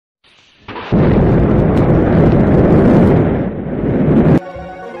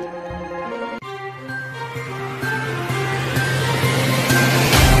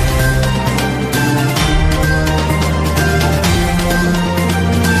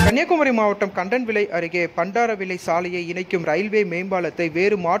கன்னியாகுமரி மாவட்டம் கண்டன்விளை அருகே பண்டாரவிளை சாலையை இணைக்கும் ரயில்வே மேம்பாலத்தை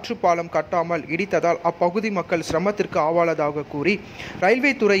வேறு மாற்று பாலம் கட்டாமல் இடித்ததால் அப்பகுதி மக்கள் சிரமத்திற்கு ஆளாவதாக கூறி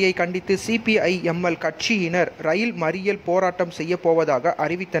ரயில்வே துறையை கண்டித்து Cbi Ml கட்சியினர் ரயில் மறியல் போராட்டம் செய்யப்போவதாக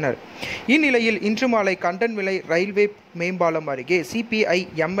அறிவித்தனர். இந்நிலையில் இன்று மாலை கண்டன்விளை ரயில்வே மேம்பாலம் அருகே Cbi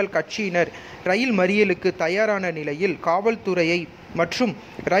Ml கட்சியினர் ரயில் மறியலுக்கு தயாரான நிலையில் காவல்துறையை மற்றும்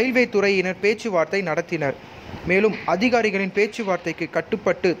ரயில்வே துறையினர் பேச்சுவார்த்தை நடத்தினர். மேலும் அதிகாரிகளின் பேச்சுவார்த்தைக்கு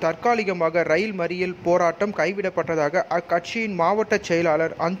கட்டுப்பட்டு தற்காலிகமாக ரயில் மறியல் போராட்டம் கைவிடப்பட்டதாக அக்கட்சியின் மாவட்ட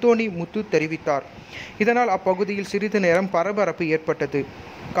செயலாளர் அந்தோணி முத்து தெரிவித்தார். இதனால் அப்பகுதியில் சிறிது நேரம் பரபரப்பு ஏற்பட்டது.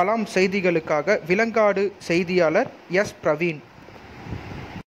 கலாம் செய்திகளுக்காக விலங்காடு செய்தியாளர் எஸ். பிரவீன்.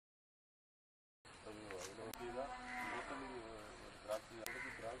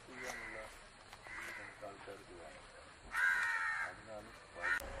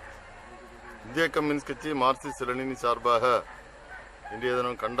 இந்திய கம்யூனிஸ்ட் கட்சி மார்க்சிஸ்ட் லெனினி சார்பாக இன்றைய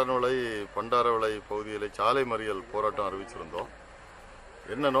தினம் கண்டன்விளை பண்டாரவிளை பகுதியில் சாலை மறியல் போராட்டம் அறிவிச்சிருந்தோம்.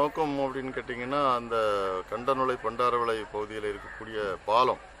 என்ன நோக்கம் அப்படின்னு கேட்டிங்கன்னா, அந்த கண்டன்விளை பண்டாரவிளை பகுதியில் இருக்கக்கூடிய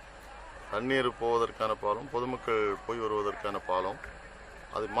பாலம், தண்ணீர் போவதற்கான பாலம், பொதுமக்கள் போய் வருவதற்கான பாலம்,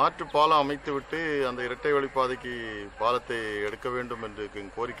 அது மாற்று பாலம் அமைத்துவிட்டு அந்த இரட்டை வழிப்பாதைக்கு பாலத்தை எடுக்க வேண்டும் என்று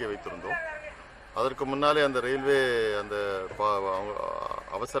கோரிக்கை வைத்திருந்தோம். அதற்கு முன்னாலே அந்த ரயில்வே அந்த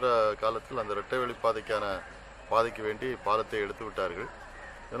அவசர காலத்தில் அந்த இரட்டை வழிப்பாதைக்கான பாதைக்கு வேண்டி பாலத்தை எடுத்து விட்டார்கள்.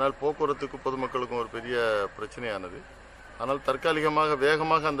 இதனால் போக்குவரத்துக்கும் பொதுமக்களுக்கும் ஒரு பெரிய பிரச்சனையானது. ஆனால் தற்காலிகமாக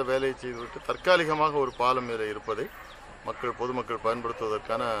வேகமாக அந்த வேலையை செய்துவிட்டு தற்காலிகமாக ஒரு பாலம் மேலே இருப்பதை பொதுமக்கள்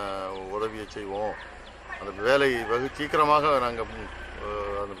பயன்படுத்துவதற்கான உதவியை செய்வோம். அந்த வேலையை வெகு சீக்கிரமாக நாங்கள்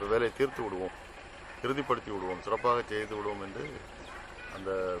அந்த வேலையை தீர்த்து விடுவோம், இறுதிப்படுத்தி விடுவோம், சிறப்பாக செய்து விடுவோம் என்று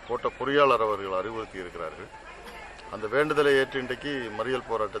அந்த கோட்ட பொறியாளர் அவர்கள் அறிவுறுத்தி இருக்கிறார்கள். அந்த வேண்டுதலை ஏற்று இன்றைக்கு மறியல்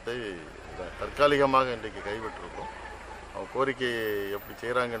போராட்டத்தை தற்காலிகமாக இன்றைக்கு கைவிட்டிருக்கோம். அவங்க கோரிக்கையை எப்படி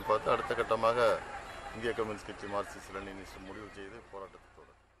செய்கிறாங்கன்னு பார்த்து அடுத்த கட்டமாக இந்திய கம்யூனிஸ்ட் கட்சி மார்க்சிஸ்ட் லெனினிஸ்ட் முடிவு செய்து போராட்டத்தை